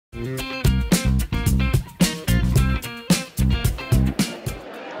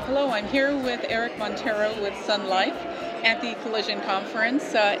here with Eric Monteiro with SunLife at the Collision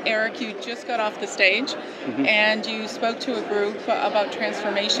Conference. Eric, you just got off the stage and you spoke to a group about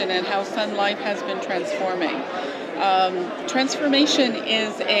transformation and how SunLife has been transforming. Transformation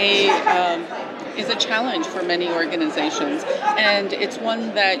is a challenge for many organizations, and it's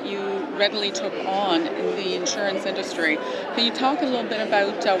one that you readily took on in the insurance industry. Can you talk a little bit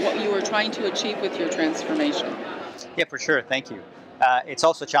about what you were trying to achieve with your transformation? Yeah, for sure. Thank you. It's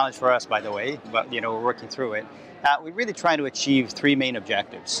also a challenge for us, by the way, but we're working through it. We're really trying to achieve three main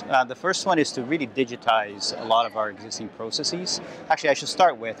objectives. The first one is to really digitize a lot of our existing processes. Actually, I should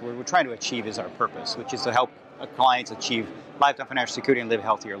start with what we're trying to achieve is our purpose, which is to help clients achieve lifetime financial security and live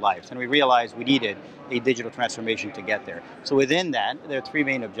healthier lives. And we realized we needed a digital transformation to get there. So within that, there are three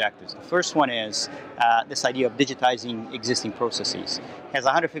main objectives. The first one is this idea of digitizing existing processes. As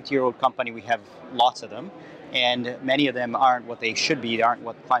a 150-year-old company, we have lots of them. And many of them aren't what they should be, they aren't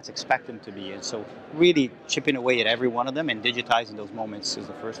what clients expect them to be. And so really chipping away at every one of them and digitizing those moments is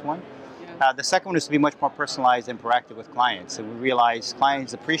the first one. The second one is to be much more personalized and proactive with clients. And we realize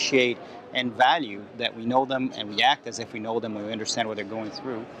clients appreciate and value that we know them and we act as if we know them and we understand what they're going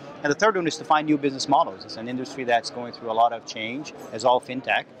through. And the third one is to find new business models. It's an industry that's going through a lot of change, as all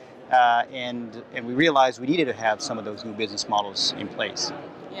fintech. And we realized we needed to have some of those new business models in place.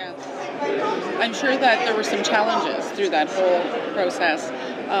 Yes. I'm sure that there were some challenges through that whole process.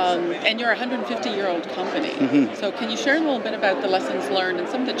 And you're a 150-year-old company. So can you share a little bit about the lessons learned and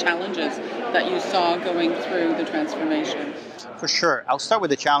some of the challenges that you saw going through the transformation? For sure. I'll start with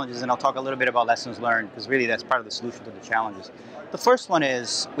the challenges and I'll talk a little bit about lessons learned because really that's part of the solution to the challenges. The first one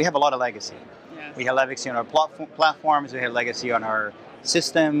is we have a lot of legacy. Yes. We have legacy on our platforms, we have legacy on our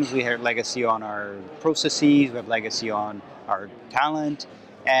systems, we have legacy on our processes, we have legacy on our talent.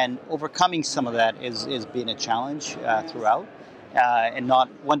 And overcoming some of that is been a challenge throughout, and not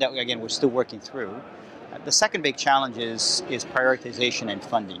one that, again, we're still working through. The second big challenge is prioritization and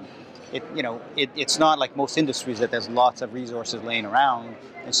funding. It's not like most industries that there's lots of resources laying around.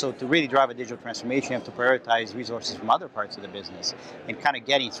 And so to really drive a digital transformation, you have to prioritize resources from other parts of the business and kind of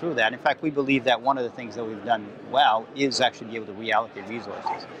getting through that. In fact, we believe that one of the things that we've done well is actually be able to reallocate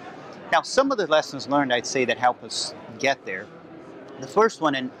resources. Now, some of the lessons learned, I'd say, that help us get there. The first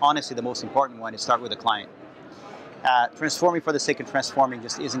one, and honestly the most important one, is start with the client. Transforming for the sake of transforming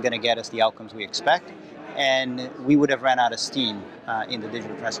just isn't going to get us the outcomes we expect, and we would have ran out of steam in the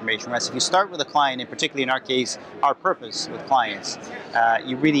digital transformation. Whereas if you start with a client, and particularly in our case, our purpose with clients,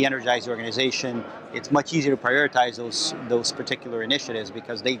 you really energize the organization. It's much easier to prioritize those particular initiatives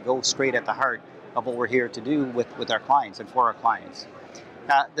because they go straight at the heart of what we're here to do with our clients and for our clients.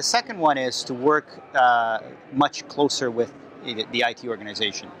 The second one is to work much closer with the IT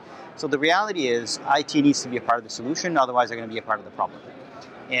organization. So the reality is IT needs to be a part of the solution, otherwise they're going to be a part of the problem.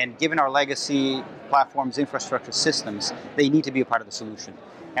 And given our legacy platforms, infrastructure, systems, they need to be a part of the solution.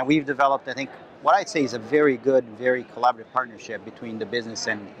 And we've developed, I think, what I'd say is a very good, very collaborative partnership between the business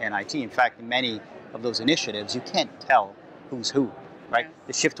and IT. In fact, in many of those initiatives, you can't tell who's who, right?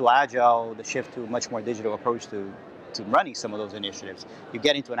 The shift to Agile, the shift to a much more digital approach to running some of those initiatives. You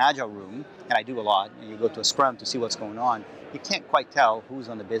get into an Agile room, and I do a lot, and you go to a Scrum to see what's going on. You can't quite tell who's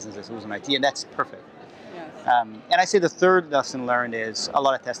on the business, who's on IT, and that's perfect. Yes. And I say the third lesson learned is a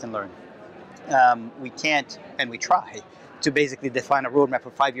lot of test and learn. We can't, and we try, to basically define a roadmap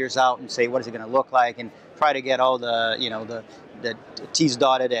for 5 years out and say what is it going to look like, and try to get all the T's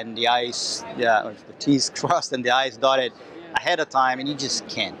dotted and the I's, or the T's crossed and the I's dotted ahead of time, and you just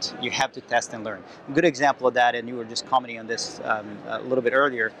can't. You have to test and learn. A good example of that, and you were just commenting on this a little bit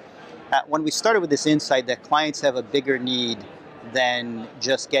earlier, when we started with this insight that clients have a bigger need than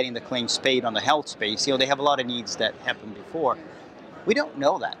just getting the claims paid on the health space, they have a lot of needs that happened before. We don't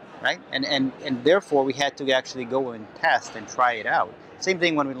know that, right? And therefore we had to actually go and test and try it out. Same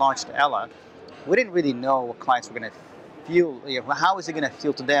thing when we launched Ella. We didn't really know what clients were going to feel, how is it going to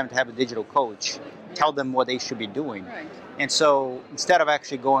feel to them to have a digital coach tell them what they should be doing. Right. And so instead of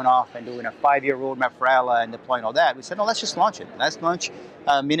actually going off and doing a 5-year roadmap for Ella and deploying all that, we said, no, let's just launch it. Let's launch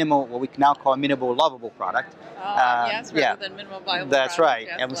a minimal, what we now call a minimal lovable product. Yes, rather than minimal viable That's product. Right.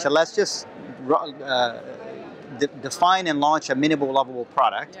 Yes, and we said, let's just define and launch a minimal lovable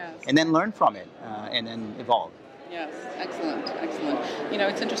product, and then learn from it and then evolve. Yes, excellent, excellent.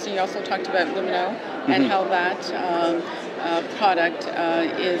 It's interesting, you also talked about Lumino and how that product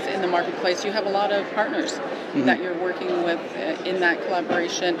is in the marketplace. You have a lot of partners that you're working with in that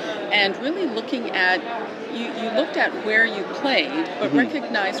collaboration, and really looking at, you looked at where you played, but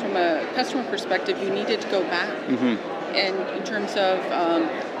recognized from a customer perspective you needed to go back. And in terms of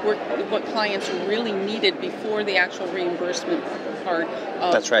what clients really needed before the actual reimbursement part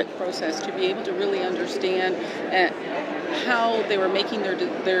of That's right. the process, to be able to really understand how they were making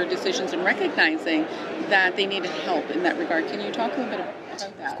their decisions and recognizing that they needed help in that regard. Can you talk a little bit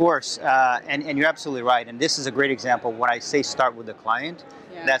about that? Of course, and you're absolutely right. And this is a great example. When I say start with the client,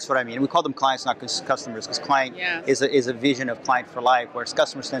 that's what I mean. We call them clients, not customers, because client is a vision of client for life, whereas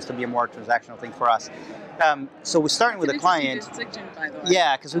customers tends to be a more transactional thing for us. So we're starting with a client. By the way.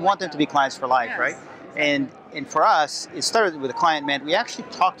 Yeah, because we want them to be clients for life, right? Exactly. And for us, it started with a client meant we actually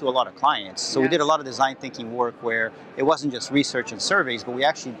talked to a lot of clients. So we did a lot of design thinking work where it wasn't just research and surveys, but we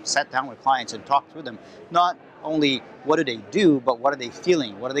actually sat down with clients and talked through them. Not only what do they do, but what are they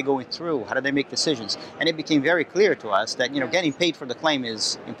feeling? What are they going through? How do they make decisions? And it became very clear to us that getting paid for the claim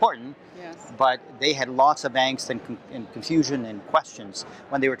is important. But they had lots of angst and confusion and questions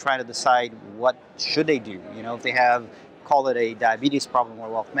when they were trying to decide what should they do. If they have, call it a diabetes problem or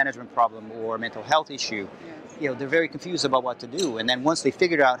wealth management problem or a mental health issue, they're very confused about what to do. And then once they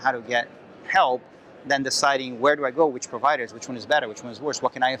figured out how to get help, then deciding where do I go, which providers, which one is better, which one is worse,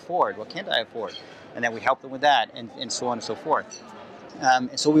 what can I afford, what can't I afford? And then we help them with that, and so on and so forth.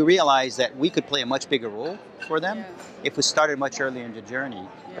 And so we realized that we could play a much bigger role for them if we started much earlier in the journey.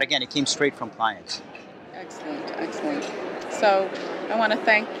 But again, it came straight from clients. Excellent, excellent. So I want to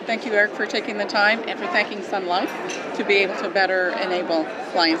thank you, Eric, for taking the time and for thanking SunLife to be able to better enable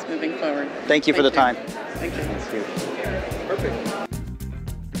clients moving forward. Thank you for the time. Thank you. Thank you. Perfect.